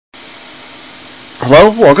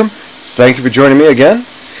Hello, welcome. Thank you for joining me again.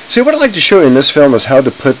 See, what I'd like to show you in this film is how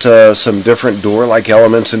to put some different door-like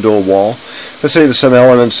elements into a wall. Let's say there's some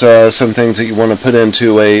elements, some things that you want to put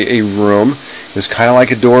into a room. It's kind of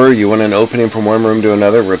like a door. You want an opening from one room to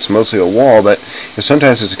another where it's mostly a wall, but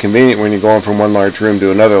sometimes it's convenient when you're going from one large room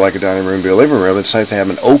to another, like a dining room to a living room. It's nice to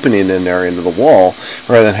have an opening in there into the wall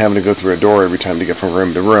rather than having to go through a door every time to get from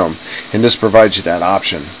room to room. And this provides you that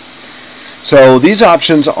option. So these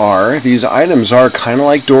items are kind of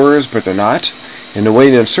like doors, but they're not. And the way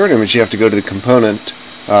to insert them is you have to go to the component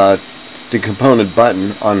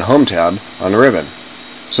button on the Home tab on the Revit.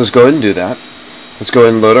 So let's go ahead and do that. Let's go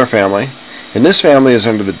ahead and load our family. And this family is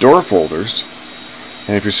under the door folders.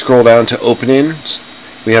 And if you scroll down to openings,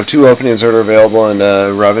 we have two openings that are available in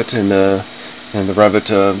Revit in the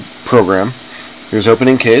Revit program. There's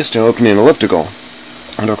opening cased and opening elliptical.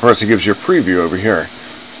 And of course it gives you a preview over here.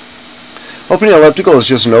 Opening elliptical is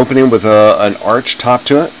just an opening with an arch top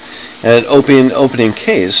to it, and opening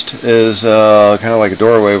cased is kind of like a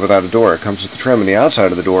doorway without a door. It comes with the trim on the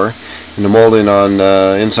outside of the door and the molding on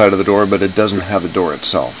the inside of the door, but it doesn't have the door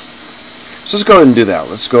itself. So let's go ahead and do that.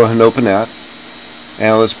 Let's go ahead and open that,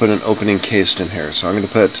 and let's put an opening cased in here. So I'm going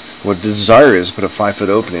to put, what the desire is, put a 5-foot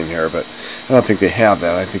opening here, but I don't think they have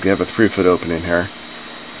that. I think they have a 3-foot opening here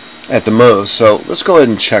at the most. So let's go ahead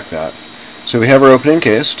and check that. So we have our opening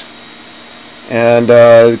cased. And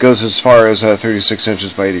it goes as far as 36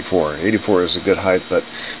 inches by 84. 84 is a good height, but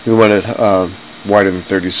we want it wider than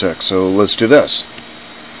 36. So let's do this.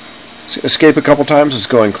 Escape a couple times. Let's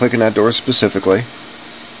go and click on that door specifically.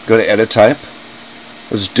 Go to Edit Type.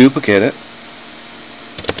 Let's duplicate it.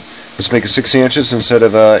 Let's make it 60 inches instead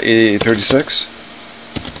of 36.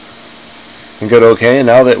 And go to OK. And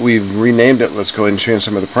now that we've renamed it, let's go ahead and change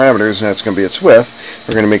some of the parameters. And that's going to be its width.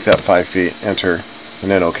 We're going to make that 5 feet. Enter. And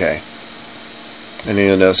then OK. And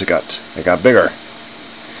you'll notice it got bigger.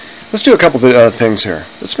 Let's do a couple of things here.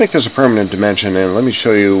 Let's make this a permanent dimension, and let me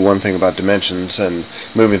show you one thing about dimensions and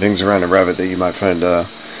moving things around in Revit that you might find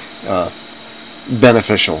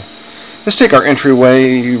beneficial. Let's take our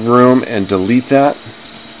entryway room and delete that,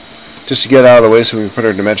 just to get out of the way so we can put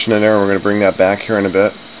our dimension in there. We're going to bring that back here in a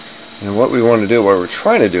bit. And what we want to do, what we're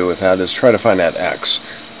trying to do with that is try to find that X.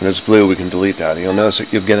 When it's blue, we can delete that. And you'll notice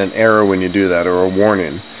that you'll get an error when you do that, or a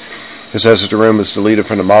warning. It says that the room is deleted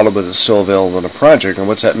from the model, but it's still available in the project. And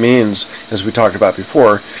what that means, as we talked about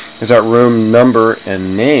before, is that room number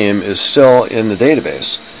and name is still in the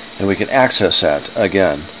database, and we can access that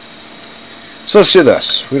again. So let's do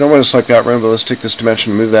this. We don't want to select that room, but let's take this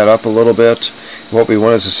dimension and move that up a little bit. What we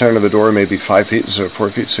want is the center of the door, maybe 5 feet instead of 4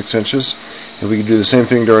 feet 6 inches. And we can do the same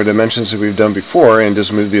thing to our dimensions that we've done before, and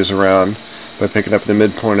just move these around by picking up the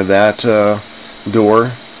midpoint of that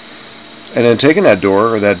door. And then taking that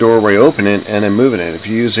door, or that doorway opening, and then moving it. If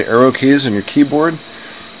you use the arrow keys on your keyboard,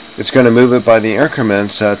 it's going to move it by the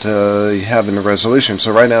increments that you have in the resolution.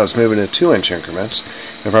 So right now it's moving at 2-inch increments.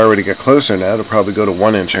 If I were to get closer now, it'll probably go to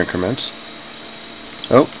 1-inch increments.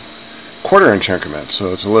 Oh, 1/4-inch increments,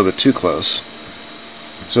 so it's a little bit too close.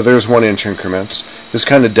 So there's 1-inch increments. This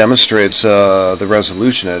kind of demonstrates the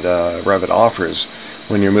resolution that Revit offers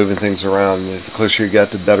when you're moving things around. The closer you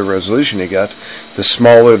get, the better resolution you get. The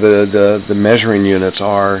smaller the measuring units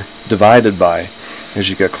are divided by as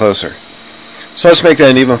you get closer. So let's make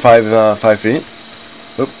that an even 5 feet.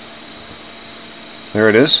 Oop. There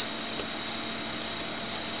it is.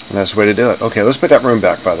 And that's the way to do it. Okay, let's put that room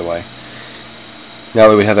back, by the way. Now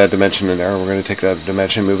that we have that dimension in there, we're going to take that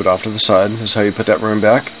dimension, move it off to the side. That's how you put that room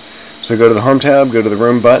back. So go to the Home tab, go to the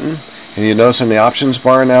Room button, and you notice in the Options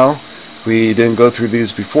bar now, we didn't go through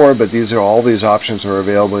these before, but all these options are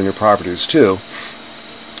available in your properties too.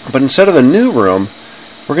 But instead of a new room,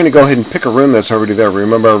 we're going to go ahead and pick a room that's already there.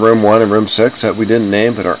 Remember our Room 1 and Room 6 that we didn't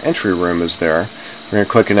name, but our entry room is there. We're going to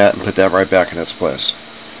click on that and put that right back in its place.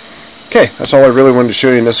 Okay, that's all I really wanted to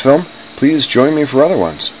show you in this film. Please join me for other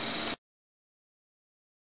ones.